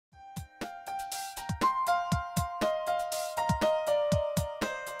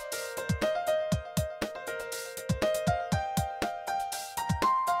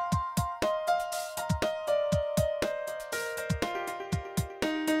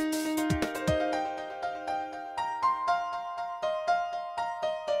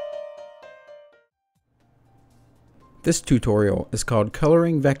This tutorial is called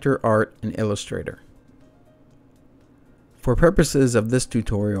Coloring Vector Art in Illustrator. For purposes of this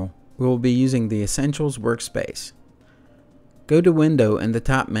tutorial, we will be using the Essentials workspace. Go to Window in the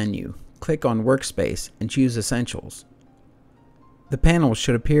top menu, click on Workspace and choose Essentials. The panels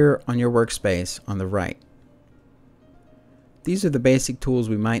should appear on your workspace on the right. These are the basic tools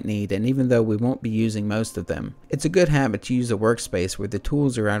we might need, and even though we won't be using most of them, it's a good habit to use a workspace where the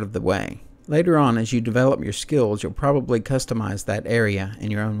tools are out of the way. Later on, as you develop your skills, you'll probably customize that area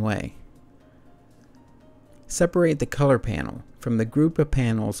in your own way. Separate the color panel from the group of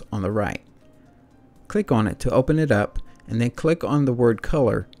panels on the right. Click on it to open it up, and then click on the word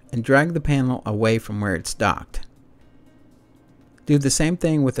color and drag the panel away from where it's docked. Do the same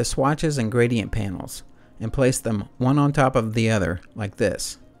thing with the swatches and gradient panels, and place them one on top of the other like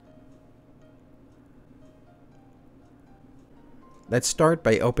this. Let's start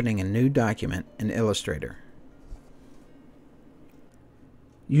by opening a new document in Illustrator.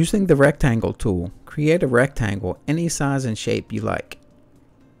 Using the rectangle tool, create a rectangle any size and shape you like.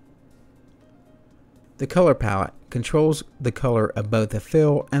 The color palette controls the color of both the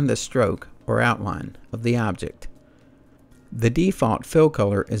fill and the stroke or outline of the object. The default fill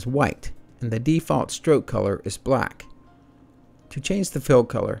color is white and the default stroke color is black. To change the fill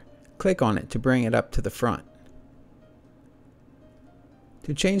color, click on it to bring it up to the front.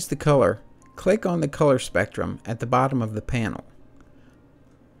 To change the color, click on the color spectrum at the bottom of the panel.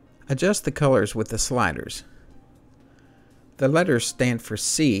 Adjust the colors with the sliders. The letters stand for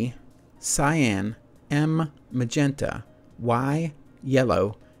C, cyan, M, magenta, Y,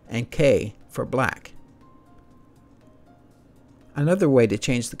 yellow, and K for black. Another way to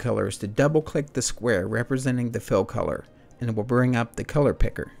change the color is to double-click the square representing the fill color, and it will bring up the color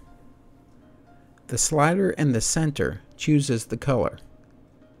picker. The slider in the center chooses the color,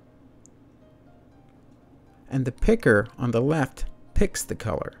 and the picker on the left picks the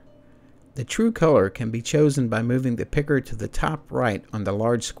color. The true color can be chosen by moving the picker to the top right on the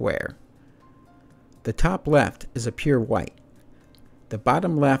large square. The top left is a pure white. The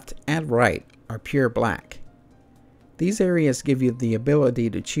bottom left and right are pure black. These areas give you the ability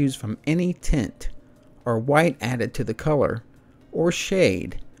to choose from any tint, or white added to the color, or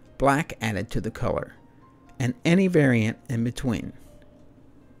shade, black added to the color, and any variant in between.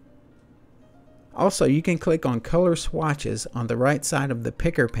 Also, you can click on Color Swatches on the right side of the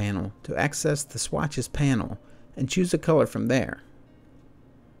Picker panel to access the Swatches panel and choose a color from there.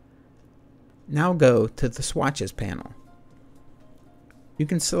 Now go to the Swatches panel. You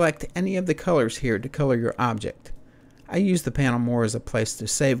can select any of the colors here to color your object. I use the panel more as a place to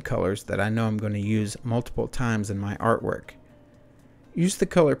save colors that I know I'm going to use multiple times in my artwork. Use the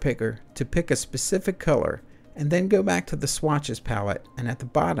color picker to pick a specific color, and then go back to the Swatches palette, and at the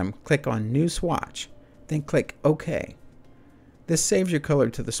bottom click on New Swatch, then click OK. This saves your color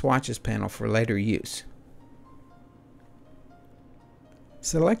to the Swatches panel for later use.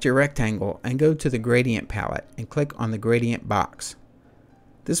 Select your rectangle and go to the Gradient palette and click on the Gradient box.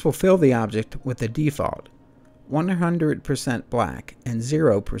 This will fill the object with the default 100% black and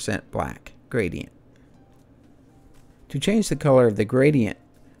 0% black gradient. To change the color of the gradient,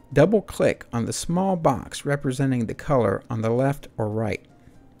 double-click on the small box representing the color on the left or right.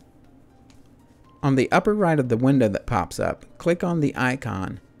 On the upper right of the window that pops up, click on the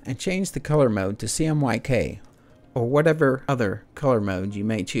icon and change the color mode to CMYK or whatever other color mode you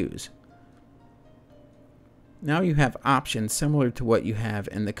may choose. Now you have options similar to what you have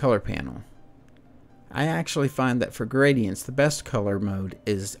in the color panel. I actually find that for gradients the best color mode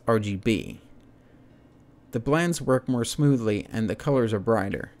is RGB. The blends work more smoothly and the colors are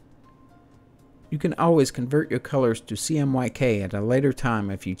brighter. You can always convert your colors to CMYK at a later time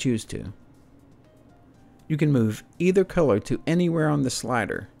if you choose to. You can move either color to anywhere on the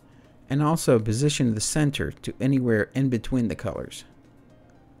slider, and also position the center to anywhere in between the colors.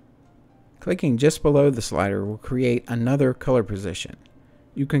 Clicking just below the slider will create another color position.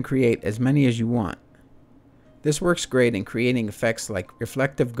 You can create as many as you want. This works great in creating effects like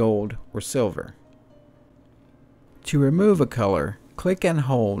reflective gold or silver. To remove a color, click and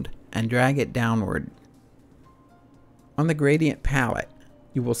hold and drag it downward. On the Gradient palette,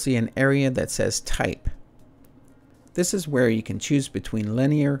 you will see an area that says Type. This is where you can choose between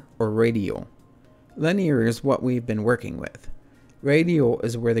linear or radial. Linear is what we've been working with. Radial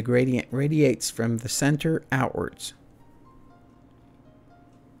is where the gradient radiates from the center outwards.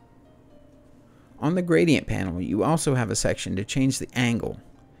 On the Gradient panel, you also have a section to change the angle.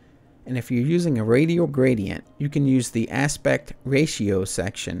 And if you're using a radial gradient, you can use the Aspect Ratio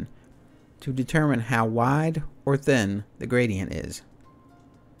section to determine how wide or thin the gradient is.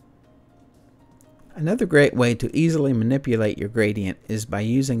 Another great way to easily manipulate your gradient is by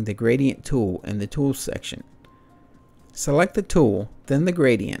using the gradient tool in the Tools section. Select the tool, then the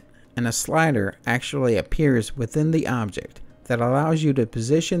gradient, and a slider actually appears within the object that allows you to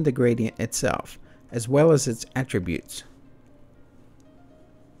position the gradient itself, as well as its attributes.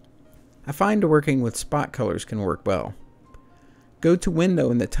 I find working with spot colors can work well. Go to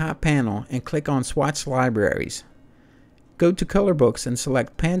Window in the top panel and click on Swatch Libraries. Go to Color Books and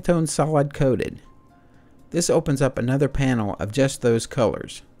select Pantone Solid Coded. This opens up another panel of just those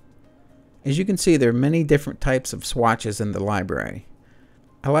colors. As you can see, there are many different types of swatches in the library.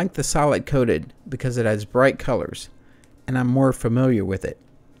 I like the solid coated because it has bright colors, and I'm more familiar with it.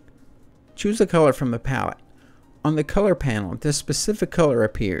 Choose a color from the palette. On the color panel, this specific color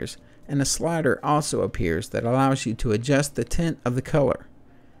appears, and a slider also appears that allows you to adjust the tint of the color.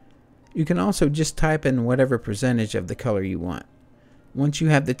 You can also just type in whatever percentage of the color you want. Once you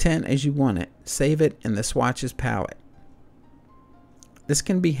have the tint as you want it, save it in the swatches palette. This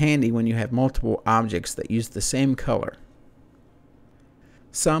can be handy when you have multiple objects that use the same color.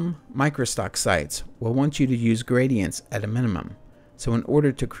 Some microstock sites will want you to use gradients at a minimum, so in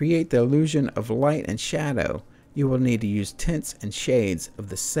order to create the illusion of light and shadow, you will need to use tints and shades of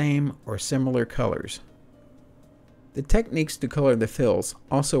the same or similar colors. The techniques to color the fills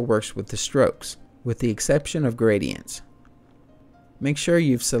also works with the strokes, with the exception of gradients. Make sure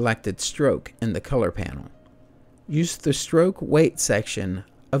you've selected Stroke in the color panel. Use the Stroke Weight section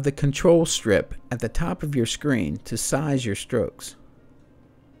of the control strip at the top of your screen to size your strokes.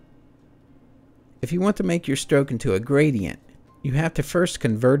 If you want to make your stroke into a gradient, you have to first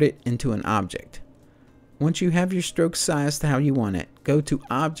convert it into an object. Once you have your stroke sized how you want it, go to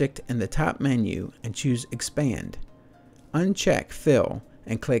Object in the top menu and choose Expand. Uncheck Fill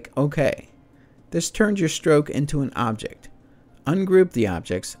and click OK. This turns your stroke into an object. Ungroup the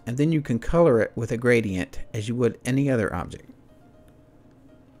objects, and then you can color it with a gradient as you would any other object.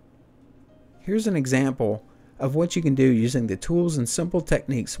 Here's an example of what you can do using the tools and simple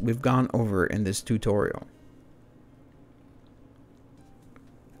techniques we've gone over in this tutorial.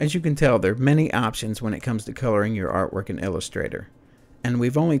 As you can tell, there are many options when it comes to coloring your artwork in Illustrator, and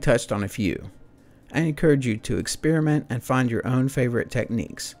we've only touched on a few. I encourage you to experiment and find your own favorite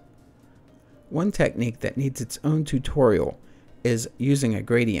techniques. One technique that needs its own tutorial is using a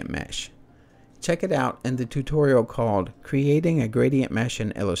gradient mesh. Check it out in the tutorial called Creating a Gradient Mesh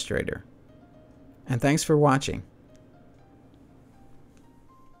in Illustrator. And thanks for watching.